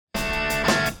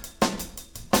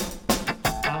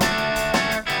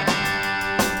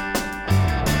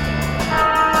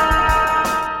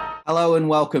Hello and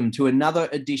welcome to another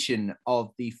edition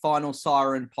of the Final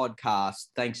Siren podcast,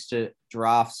 thanks to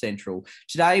Draft Central.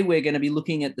 Today, we're going to be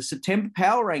looking at the September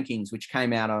Power Rankings, which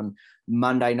came out on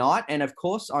Monday night. And of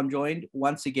course, I'm joined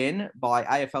once again by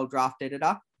AFL Draft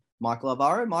Editor, Michael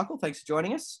Alvaro. Michael, thanks for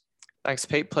joining us. Thanks,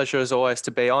 Pete. Pleasure as always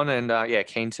to be on and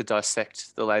keen to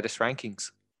dissect the latest rankings.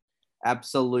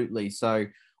 Absolutely. So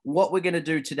what we're going to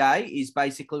do today is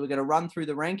basically we're going to run through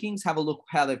the rankings, have a look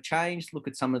how they've changed, look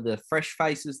at some of the fresh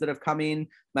faces that have come in,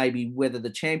 maybe whether the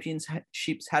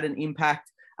championships had an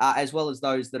impact, as well as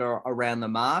those that are around the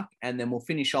mark. And then we'll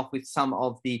finish off with some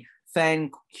of the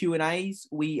fan Q&As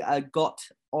we got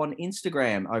on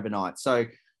Instagram overnight. So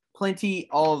plenty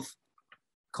of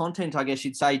content, I guess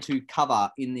you'd say, to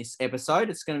cover in this episode.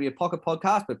 It's going to be a pocket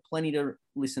podcast, but plenty to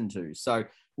listen to. So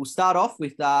we'll start off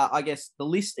with, the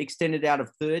list extended out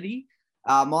of 30.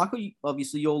 Michael,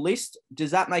 obviously your list,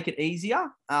 does that make it easier?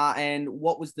 And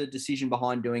what was the decision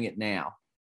behind doing it now?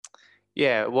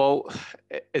 Yeah, well,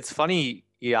 it's funny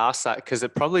you asked that because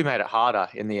it probably made it harder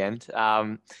in the end.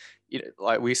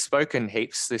 We've spoken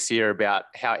heaps this year about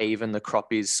how even the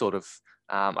crop is sort of,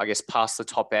 past the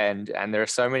top end. And there are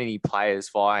so many players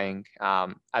vying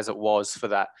as it was for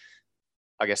that,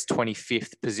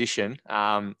 25th position.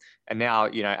 And now,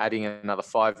 adding another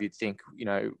 5, you'd think,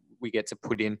 we get to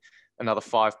put in another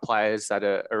 5 players that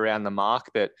are around the mark,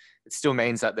 but it still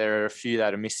means that there are a few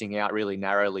that are missing out really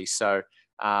narrowly. So,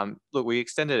 we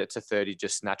extended it to 30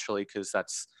 just naturally because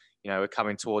that's, we're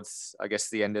coming towards,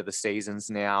 the end of the seasons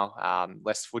now,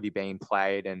 less footy being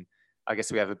played. And I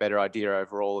guess we have a better idea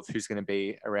overall of who's going to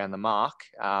be around the mark.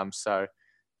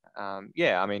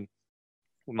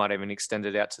 We might even extend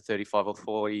it out to 35 or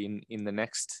 40 in the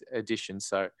next edition.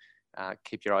 So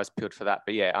keep your eyes peeled for that.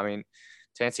 But yeah, to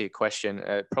answer your question,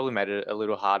 it probably made it a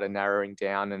little harder narrowing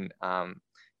down and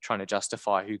trying to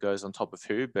justify who goes on top of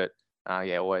who. But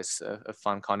always a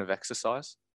fun kind of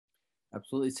exercise.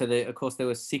 Absolutely. So there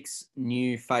were 6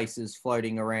 new faces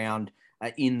floating around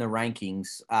in the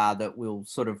rankings that we'll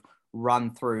sort of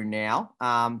run through now.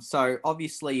 So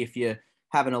obviously if you're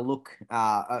having a look,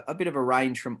 a bit of a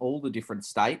range from all the different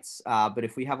states. But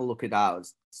if we have a look at,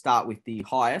 start with the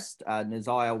highest,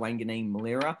 Nasiah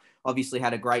Wanganeen-Milera, obviously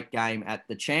had a great game at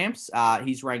the Champs.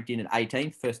 He's ranked in at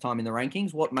 18th, first time in the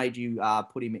rankings. What made you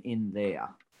put him in there?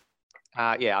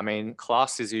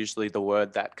 Class is usually the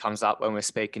word that comes up when we're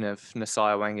speaking of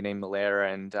Nasiah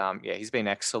Wanganeen-Milera. And he's been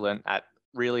excellent at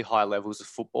really high levels of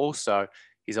football. So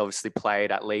he's obviously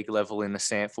played at league level in the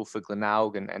SANFL for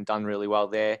Glenelg and done really well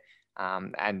there.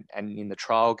 And in the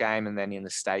trial game and then in the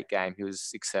state game, he was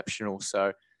exceptional.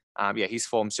 So, his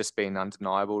form's just been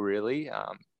undeniable, really.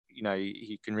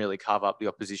 He can really carve up the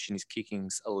opposition. His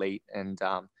kicking's elite. And,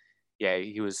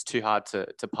 he was too hard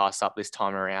to pass up this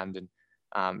time around. And,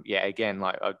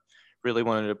 I really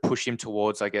wanted to push him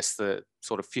towards, the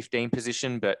sort of 15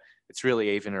 position, but it's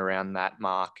really even around that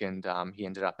mark. And he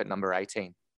ended up at number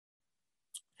 18.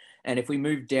 And if we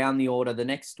move down the order, the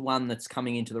next one that's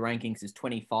coming into the rankings is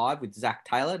 25 with Zach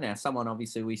Taylor. Now, someone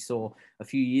obviously we saw a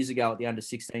few years ago at the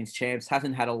under-16s champs,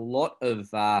 hasn't had a lot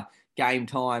of game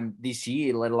time this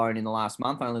year, let alone in the last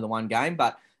month, only the one game.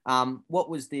 But what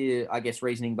was the,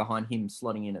 reasoning behind him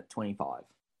slotting in at 25?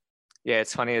 Yeah,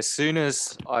 it's funny. As soon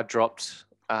as I dropped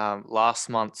last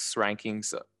month's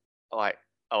rankings, I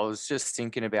was just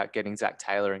thinking about getting Zach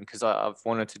Taylor in because I've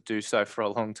wanted to do so for a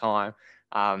long time.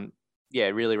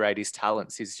 Really rate his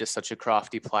talents. He's just such a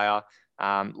crafty player.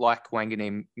 Like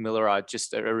Wanganeen-Milera,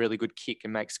 just a really good kick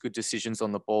and makes good decisions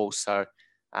on the ball. So,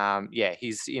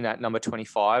 he's in at number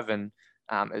 25 and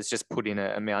has just put in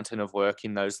a mountain of work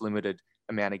in those limited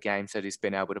amount of games that he's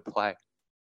been able to play.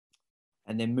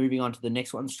 And then moving on to the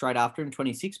next one, straight after him,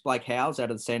 26, Blake Howes out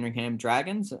of the Sandringham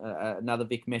Dragons, another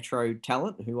Vic Metro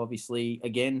talent who obviously,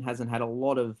 again, hasn't had a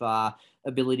lot of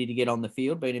ability to get on the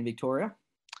field, being in Victoria.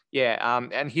 Yeah,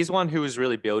 and he's one who was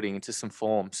really building into some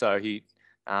form. So he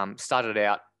started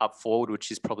out up forward,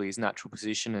 which is probably his natural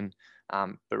position, and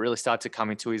but really started to come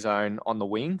into his own on the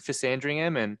wing for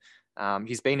Sandringham. And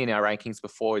he's been in our rankings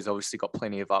before. He's obviously got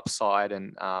plenty of upside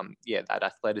and, that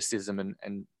athleticism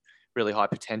and really high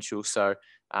potential. So,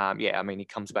 he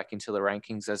comes back into the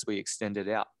rankings as we extend it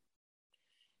out.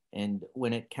 And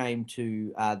when it came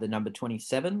to the number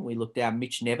 27, we looked down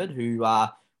Mitch Neville, who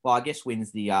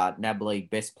wins the NAB League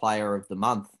Best Player of the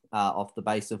Month off the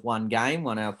base of one game,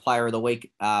 won our Player of the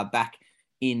Week back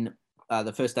in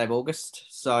the first day of August.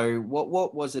 So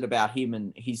what was it about him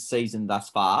and his season thus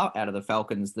far out of the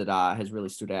Falcons that has really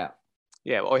stood out?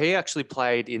 Yeah, well, he actually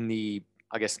played in the,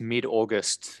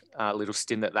 mid-August little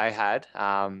stint that they had.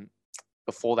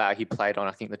 Before that, he played on,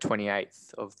 I think, the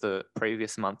 28th of the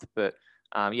previous month. But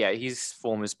yeah, his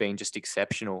form has been just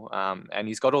exceptional. And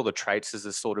he's got all the traits as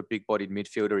a sort of big-bodied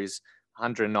midfielder. He's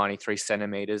 193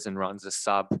 centimeters and runs a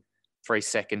sub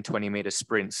 3-second 20-meter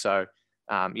sprint. So,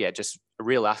 yeah, just a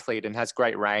real athlete and has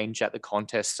great range at the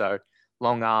contest. So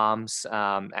long arms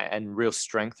and real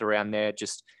strength around there,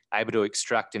 just able to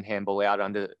extract and handball out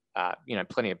under,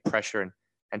 plenty of pressure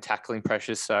and tackling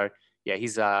pressures. So, yeah,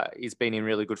 he's been in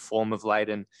really good form of late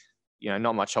and,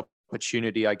 not much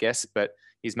opportunity, I guess, but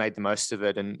he's made the most of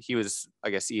it. And he was,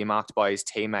 I guess, earmarked by his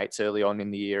teammates early on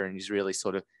in the year, and he's really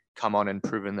sort of come on and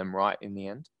proven them right in the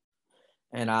end.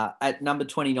 And at number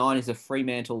 29 is a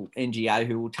Fremantle NGA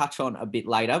who we'll touch on a bit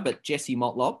later, but Jesse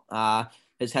Motlop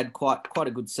has had quite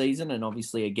a good season and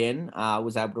obviously, again,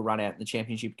 was able to run out in the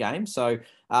championship game. So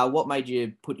what made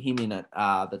you put him in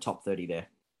at the top 30 there?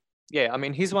 Yeah, I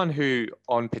mean, he's one who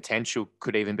on potential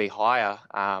could even be higher,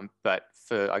 but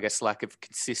for, I guess, lack of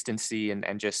consistency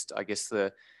and just, I guess,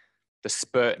 the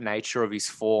spurt nature of his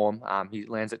form, he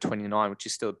lands at 29, which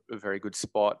is still a very good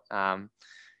spot.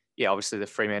 Yeah, obviously the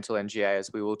Fremantle NGA,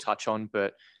 as we will touch on,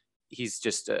 but he's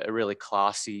just a really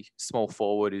classy small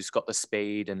forward who's got the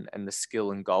speed and the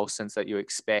skill and goal sense that you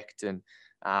expect. And,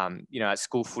 at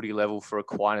school footy level for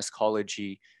Aquinas College,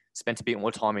 he spent a bit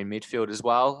more time in midfield as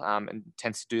well, and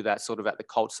tends to do that sort of at the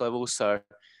Colts level. So,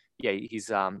 yeah, he's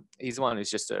one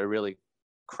who's just a really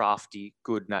crafty,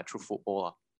 good natural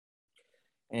footballer.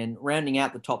 And rounding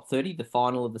out the top 30, the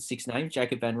final of the six names,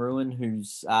 Jacob Van Rooyen,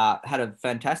 who's had a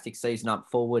fantastic season up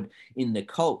forward in the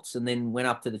Colts and then went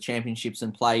up to the championships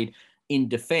and played in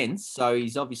defence. So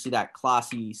he's obviously that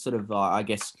classy sort of,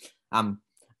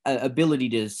 ability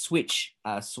to switch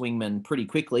swingman pretty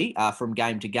quickly from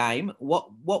game to game.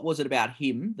 What was it about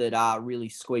him that really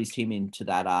squeezed him into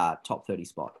that top 30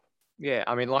 spot? Yeah,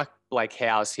 I mean, like Blake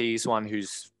Howes, he's one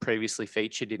who's previously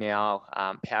featured in our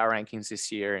power rankings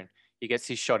this year, and he gets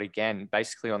his shot again,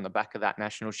 basically on the back of that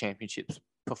national championships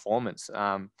performance.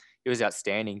 It was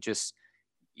outstanding. Just,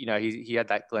 he had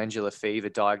that glandular fever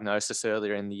diagnosis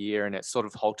earlier in the year, and it sort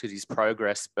of halted his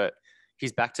progress. But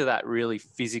he's back to that really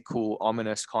physical,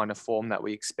 ominous kind of form that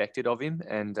we expected of him.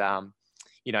 And,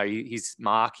 he's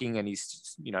marking and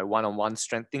he's, one-on-one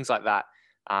strength, things like that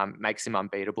makes him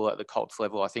unbeatable at the Colts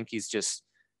level. I think he's just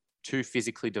too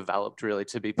physically developed really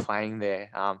to be playing there.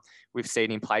 We've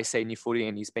seen him play senior footy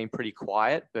and he's been pretty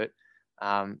quiet, but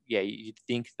you'd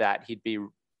think that he'd be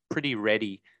pretty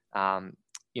ready, among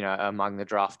the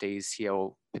draftees here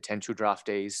or potential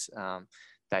draftees,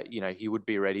 that, he would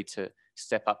be ready to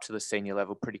step up to the senior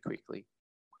level pretty quickly.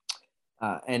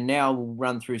 And now we'll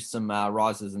run through some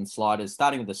risers and sliders.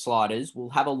 Starting with the sliders, we'll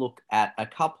have a look at a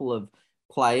couple of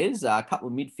players, a couple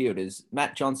of midfielders,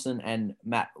 Matt Johnson and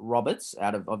Matt Roberts,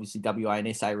 out of obviously WA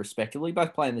and SA respectively,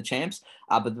 both playing the champs,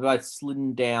 but they're both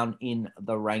slidden down in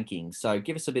the rankings. So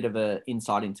give us a bit of an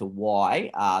insight into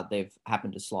why they've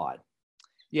happened to slide.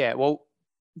 Yeah, well,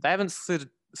 they haven't slid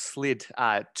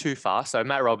too far. So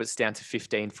Matt Roberts down to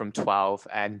 15 from 12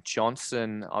 and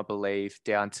Johnson, I believe,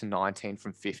 down to 19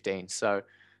 from 15. So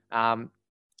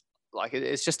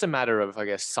it's just a matter of, I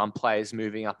guess, some players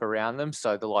moving up around them.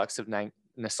 So the likes of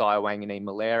Nasiah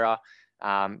Wanganeen-Malera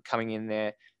coming in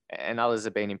there, and others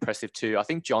have been impressive too. I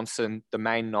think Johnson, the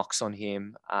main knocks on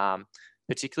him,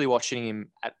 particularly watching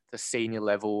him at the senior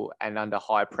level and under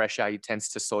high pressure, he tends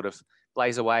to sort of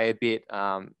blaze away a bit,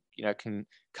 can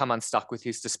come unstuck with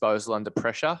his disposal under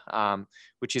pressure,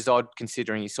 which is odd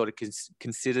considering he sort of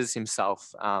considers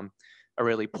himself a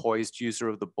really poised user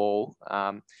of the ball.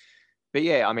 But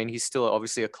yeah, I mean, he's still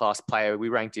obviously a class player. We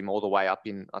ranked him all the way up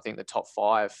in, I think, the top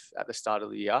 5 at the start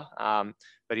of the year.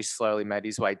 But he's slowly made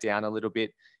his way down a little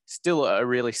bit. Still a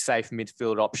really safe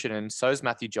midfield option. And so is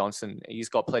Matthew Johnson. He's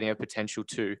got plenty of potential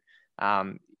too.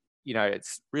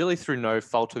 It's really through no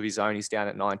fault of his own. He's down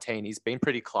at 19. He's been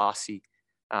pretty classy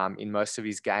in most of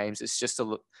his games. It's just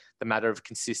the matter of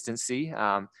consistency.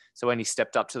 So when he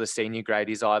stepped up to the senior grade,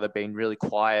 he's either been really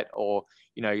quiet or,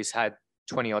 he's had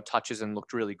 20 odd touches and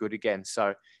looked really good again.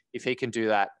 So if he can do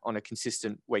that on a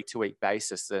consistent week to week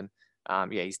basis, then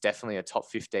he's definitely a top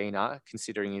 15er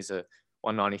considering he's a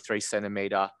 193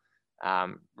 centimeter,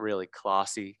 really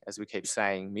classy, as we keep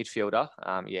saying, midfielder.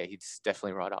 He's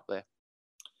definitely right up there.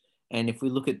 And if we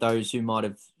look at those who might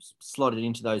have slotted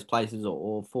into those places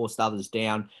or forced others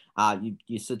down,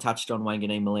 you sort of touched on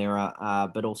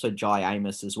Wanganeen-Malera, but also Jai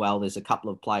Amos as well. There's a couple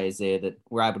of players there that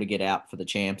were able to get out for the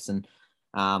champs and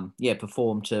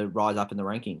perform to rise up in the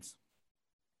rankings.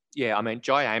 Yeah, I mean,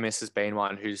 Jai Amos has been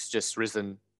one who's just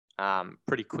risen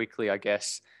pretty quickly, I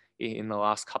guess, in the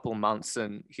last couple of months,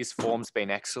 and his form's been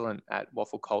excellent at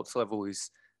Waffle Colts level.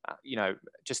 He's,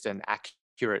 just an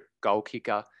accurate goal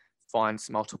kicker, finds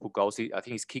multiple goals. I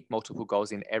think he's kicked multiple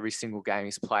goals in every single game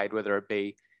he's played, whether it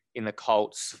be in the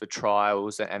Colts for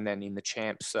trials and then in the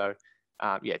champs. So,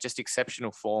 just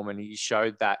exceptional form. And he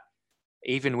showed that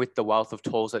even with the wealth of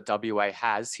tools that WA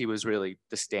has, he was really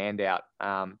the standout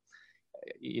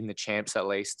in the champs, at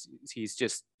least. He's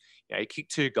just, he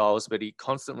kicked 2 goals, but he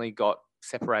constantly got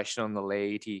separation on the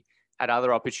lead. He had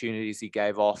other opportunities he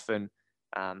gave off, and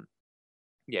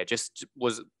just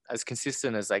was as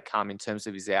consistent as they come in terms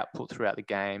of his output throughout the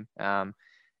game. As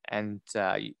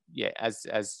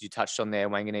you touched on there,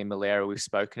 Wanganeen-Milera we've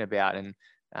spoken about, and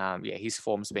his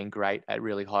form's been great at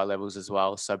really high levels as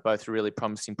well. So both really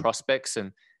promising prospects,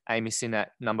 and Amos in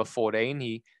at number 14,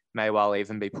 he may well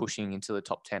even be pushing into the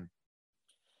top 10.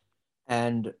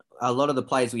 And a lot of the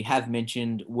players we have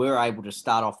mentioned were able to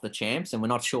start off the champs, and we're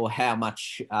not sure how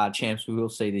much champs we will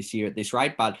see this year at this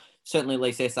rate, but certainly at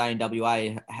least SA and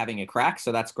WA having a crack,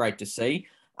 so that's great to see.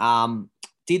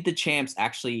 Did the champs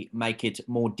actually make it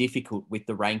more difficult with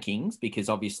the rankings? Because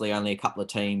obviously only a couple of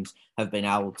teams have been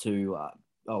able to,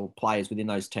 or players within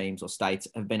those teams or states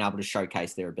have been able to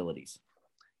showcase their abilities.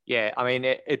 Yeah, I mean,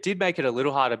 it did make it a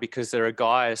little harder because there are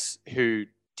guys who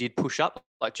did push up.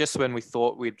 Like just when we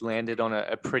thought we'd landed on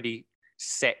a pretty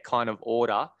set kind of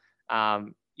order,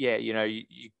 you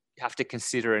have to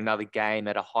consider another game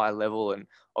at a high level. And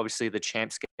obviously the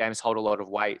champs games hold a lot of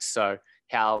weight. So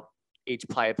how each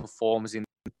player performs in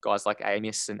guys like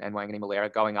Amos and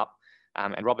Wanganeen-Milera going up.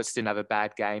 And Roberts didn't have a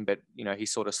bad game, but, he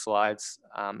sort of slides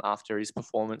after his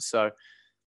performance. So,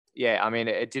 yeah, I mean,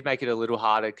 it did make it a little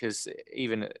harder because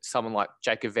even someone like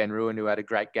Jacob Van Ruin, who had a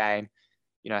great game,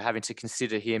 having to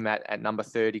consider him at number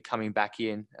 30 coming back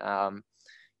in,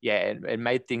 it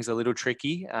made things a little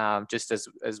tricky, just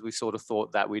as we sort of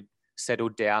thought that we'd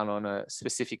settled down on a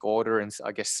specific order and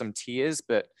I guess some tiers.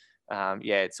 But,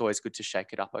 it's always good to shake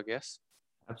it up, I guess.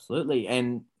 Absolutely.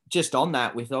 And just on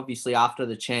that, with obviously after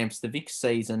the champs, the Vic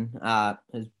season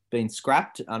has been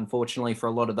scrapped, unfortunately, for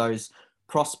a lot of those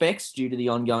prospects due to the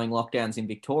ongoing lockdowns in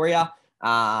Victoria.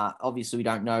 Obviously, we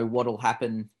don't know what will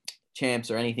happen, champs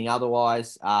or anything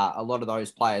otherwise. A lot of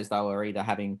those players, though, are either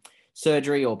having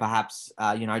surgery or perhaps,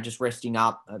 just resting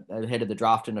up ahead of the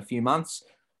draft in a few months.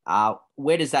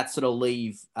 Where does that sort of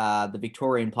leave the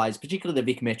Victorian players, particularly the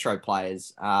Vic Metro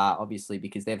players, obviously,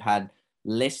 because they've had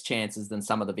less chances than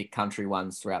some of the Vic Country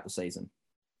ones throughout the season?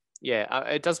 Yeah,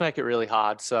 it does make it really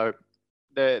hard. So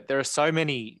there are so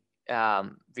many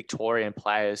Victorian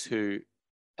players who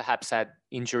perhaps had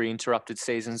injury interrupted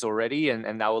seasons already,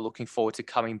 and they were looking forward to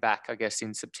coming back, I guess,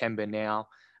 in September now,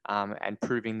 and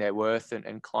proving their worth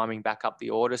and climbing back up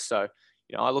the order. So,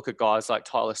 I look at guys like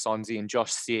Tyler Sonsie and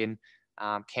Josh Sin,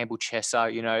 Campbell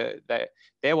Chesser,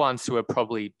 they're ones who are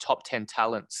probably top 10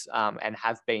 talents and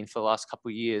have been for the last couple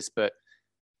of years, but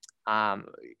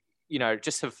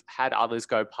just have had others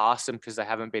go past them because they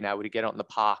haven't been able to get on the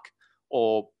park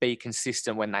or be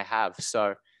consistent when they have.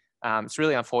 So it's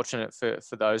really unfortunate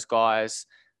for those guys.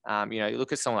 You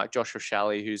look at someone like Josh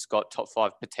Rochelle, who's got top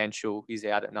 5 potential. He's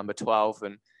out at number 12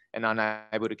 and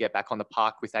unable to get back on the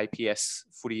park with APS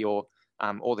footy or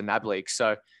the NAB League.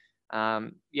 So,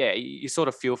 you sort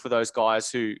of feel for those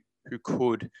guys who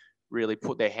could really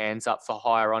put their hands up for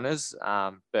higher honours.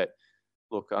 But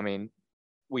look, I mean,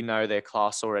 we know their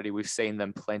class already. We've seen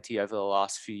them plenty over the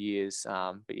last few years.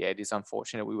 But it is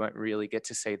unfortunate we won't really get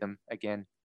to see them again.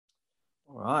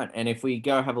 All right. And if we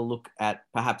go have a look at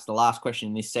perhaps the last question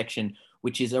in this section,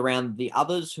 which is around the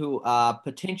others who are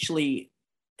potentially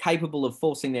capable of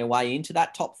forcing their way into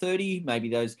that top 30, maybe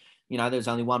those, there's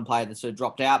only one player that sort of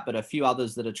dropped out, but a few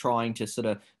others that are trying to sort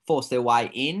of force their way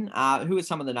in. Who are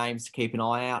some of the names to keep an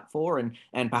eye out for,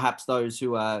 and perhaps those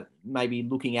who are maybe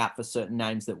looking out for certain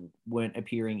names that weren't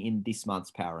appearing in this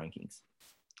month's power rankings?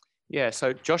 Yeah,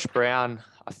 so Josh Brown,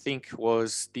 I think,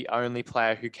 was the only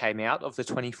player who came out of the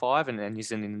 25 and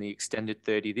isn't in the extended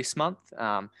 30 this month.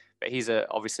 But he's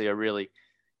obviously a really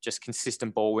just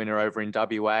consistent ball winner over in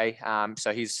WA.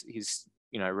 So he's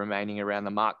remaining around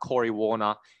the mark. Corey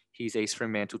Warner, his East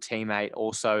Fremantle teammate,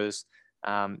 also has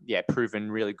proven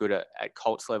really good at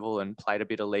Colts level and played a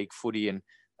bit of league footy and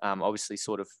obviously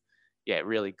sort of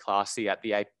really classy at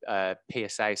the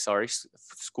PSA,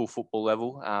 school football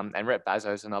level. And Rhett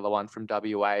Bazzo's another one from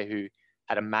WA who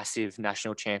had a massive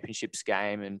national championships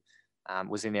game and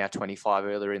was in our 25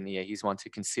 earlier in the year. He's one to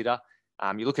consider.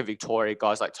 You look at Victoria,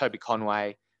 guys like Toby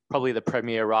Conway, probably the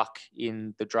premier ruck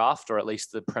in the draft, or at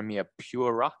least the premier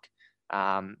pure ruck.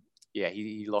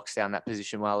 He locks down that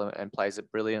position well and plays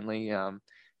it brilliantly.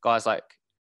 Guys like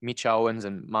Mitch Owens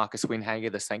and Marcus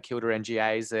Winhager, the St Kilda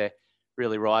NGAs, they're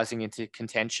really rising into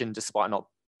contention despite not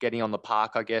getting on the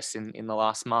park, I guess, in the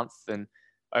last month. And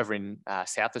over in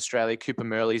South Australia. Cooper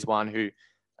Murley's one who,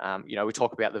 we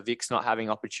talk about the Vicks not having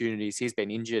opportunities. He's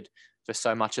been injured for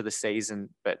so much of the season,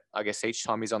 but I guess each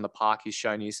time he's on the park, he's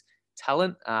shown his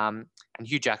talent. And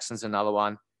Hugh Jackson's another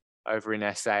one over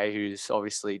in SA who's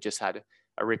obviously just had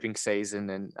a ripping season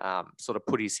and sort of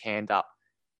put his hand up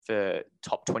for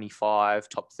top 25,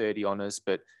 top 30 honours.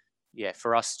 But yeah,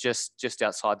 for us, just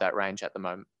outside that range at the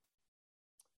moment.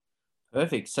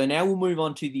 Perfect. So now we'll move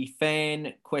on to the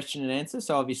fan question and answer.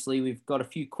 So obviously we've got a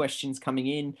few questions coming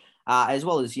in, as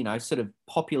well as, sort of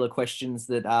popular questions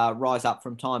that rise up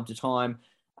from time to time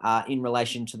in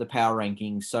relation to the power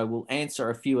rankings. So we'll answer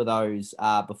a few of those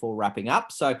before wrapping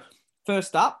up. So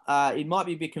first up, it might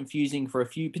be a bit confusing for a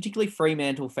few, particularly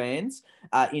Fremantle fans,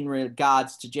 in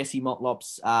regards to Jesse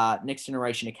Motlop's Next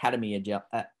Generation Academy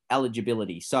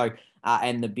eligibility. So,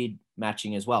 and the bid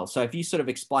matching as well. So if you sort of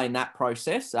explain that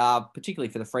process,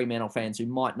 particularly for the Fremantle fans who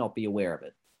might not be aware of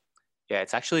it. Yeah,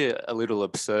 it's actually a little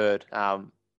absurd,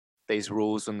 these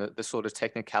rules and the sort of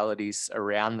technicalities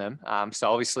around them. So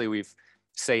obviously we've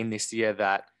seen this year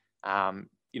that,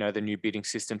 the new bidding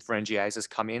system for NGAs has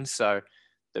come in. So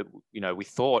we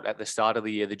thought at the start of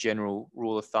the year, the general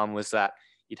rule of thumb was that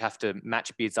you'd have to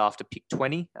match bids after pick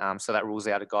 20. So that rules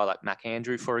out a guy like Mac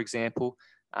Andrew, for example,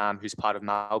 who's part of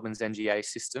Melbourne's NGA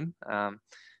system.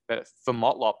 But for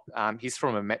Motlop, he's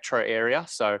from a metro area.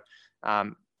 So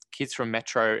kids from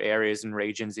metro areas and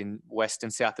regions in West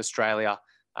and South Australia,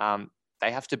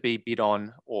 they have to be bid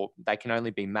on, or they can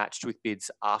only be matched with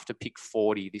bids after pick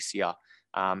 40 this year.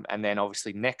 And then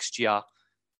obviously next year,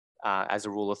 as a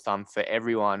rule of thumb for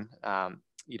everyone,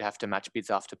 you'd have to match bids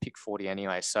after pick 40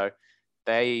 anyway. So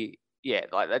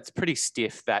that's pretty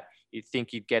stiff that you'd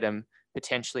think you'd get them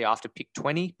potentially after pick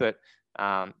 20. But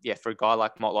for a guy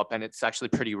like Motlop, and it's actually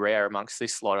pretty rare amongst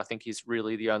this lot, I think he's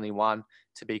really the only one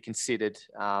to be considered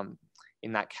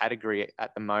in that category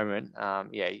at the moment.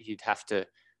 He'd have to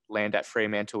land at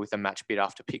Fremantle with a match bid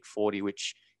after pick 40,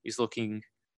 which is looking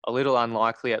a little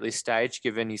unlikely at this stage,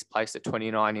 given he's placed at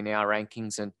 29 in our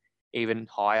rankings and even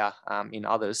higher in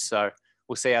others. So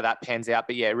we'll see how that pans out.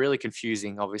 But yeah, really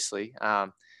confusing, obviously.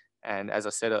 And as I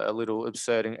said, a little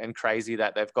absurd and crazy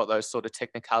that they've got those sort of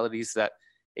technicalities that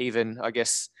even, I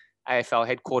guess, AFL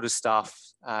headquarters staff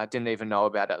didn't even know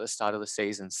about at the start of the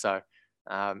season. So,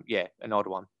 an odd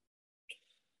one.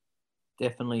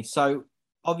 Definitely. So,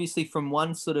 obviously, from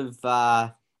one sort of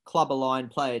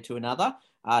club-aligned player to another,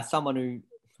 someone who,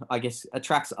 I guess,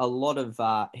 attracts a lot of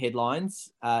headlines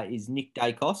is Nick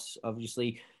Daicos.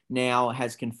 Obviously, now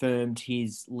has confirmed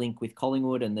his link with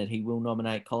Collingwood and that he will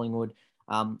nominate Collingwood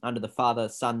under the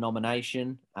father-son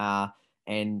nomination.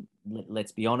 And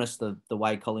let's be honest, the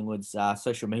way Collingwood's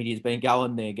social media has been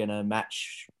going, they're going to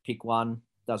match pick one.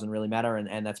 Doesn't really matter,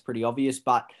 and that's pretty obvious.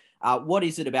 But what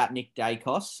is it about Nick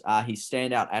Daicos, his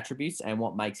standout attributes, and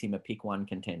what makes him a pick one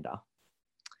contender?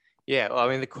 Yeah, well, I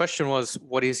mean, the question was,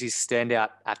 what is his standout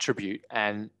attribute?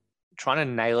 And trying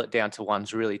to nail it down to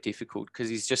one's really difficult because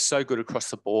he's just so good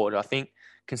across the board. I think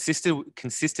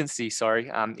consistency,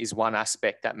 is one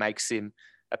aspect that makes him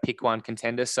a pick one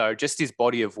contender. So just his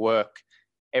body of work,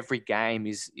 every game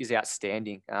is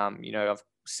outstanding. I've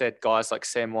said guys like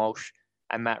Sam Walsh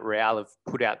and Matt Rowell have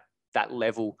put out that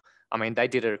level. I mean, they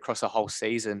did it across a whole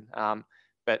season.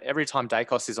 But every time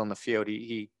Daicos is on the field,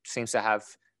 he seems to have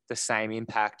the same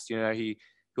impact.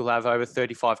 He'll have over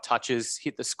 35 touches,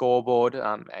 hit the scoreboard,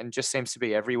 and just seems to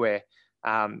be everywhere.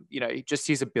 Just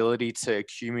his ability to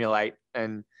accumulate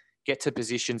and get to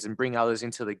positions and bring others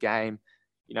into the game.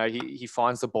 He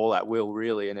finds the ball at will,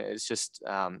 really, and it's just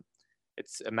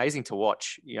it's amazing to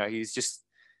watch. He's just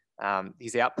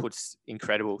his output's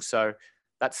incredible. So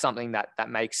that's something that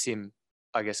makes him,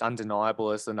 I guess,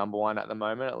 undeniable as the number one at the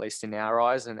moment, at least in our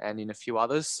eyes and in a few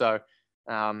others. So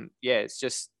it's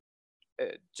just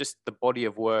the body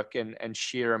of work and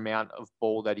sheer amount of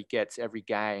ball that he gets every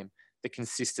game, the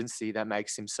consistency that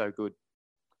makes him so good.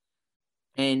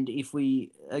 And if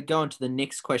we go on to the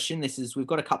next question, we've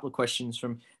got a couple of questions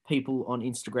from people on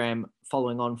Instagram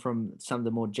following on from some of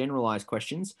the more generalized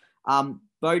questions.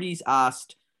 Bodie's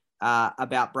asked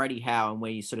about Brady Howe and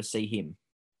where you sort of see him.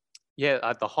 Yeah,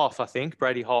 at the Hoff, I think.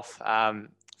 Brady Hoff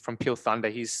from Peel Thunder.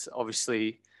 He's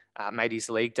obviously made his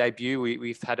league debut.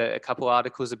 We've had a couple of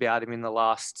articles about him in the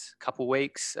last couple of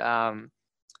weeks,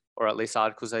 or at least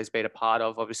articles that he's been a part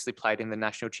of. Obviously played in the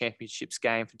National Championships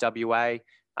game for WA.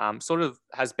 Sort of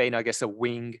has been, I guess, a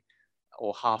wing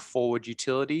or half forward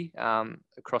utility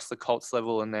across the Colts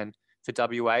level and then for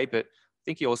WA. But I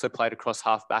think he also played across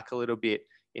half back a little bit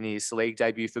in his league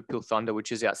debut for Peel Thunder,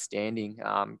 which is outstanding.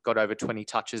 Got over 20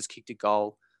 touches, kicked a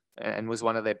goal, and was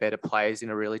one of their better players in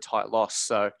a really tight loss.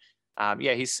 So,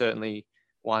 he's certainly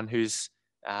one who's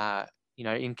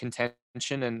in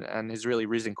contention and has really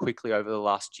risen quickly over the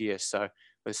last year. So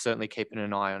we're certainly keeping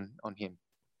an eye on him.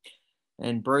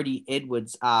 And Brody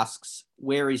Edwards asks,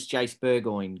 where is Jace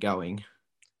Burgoyne going?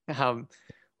 Well,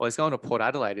 he's going to Port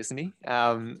Adelaide, isn't he?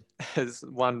 As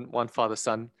one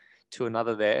father-son to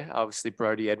another there. Obviously,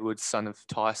 Brody Edwards, son of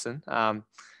Tyson. Jace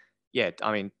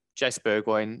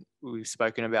Burgoyne, we've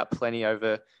spoken about plenty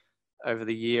over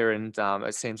the year, and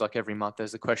it seems like every month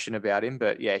there's a question about him.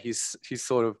 But yeah, he's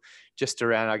sort of just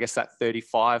around, I guess, that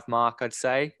 35 mark, I'd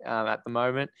say, at the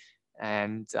moment.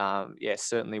 And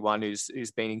certainly one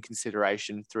who's been in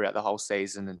consideration throughout the whole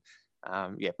season. And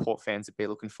Port fans would be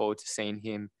looking forward to seeing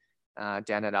him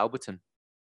down at Alberton.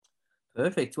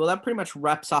 Perfect. Well, that pretty much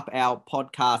wraps up our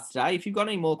podcast today. If you've got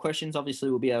any more questions, obviously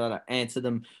we'll be able to answer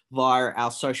them via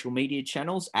our social media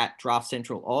channels at Draft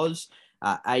Central Oz,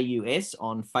 AUS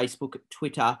on Facebook,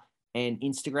 Twitter, and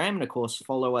Instagram. And of course,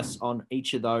 follow us on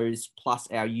each of those, plus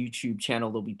our YouTube channel.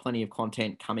 There'll be plenty of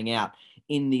content coming out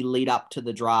in the lead up to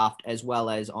the draft, as well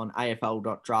as on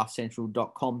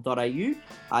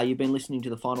afl.draftcentral.com.au. You've been listening to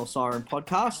the Final Siren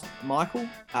podcast. Michael,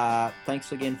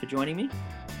 thanks again for joining me.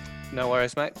 No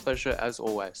worries, mate. Pleasure as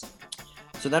always.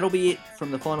 So that'll be it from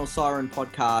the Final Siren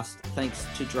podcast. Thanks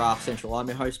to Draft Central. I'm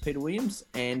your host, Peter Williams,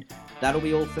 and that'll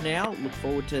be all for now. Look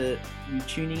forward to you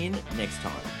tuning in next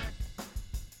time.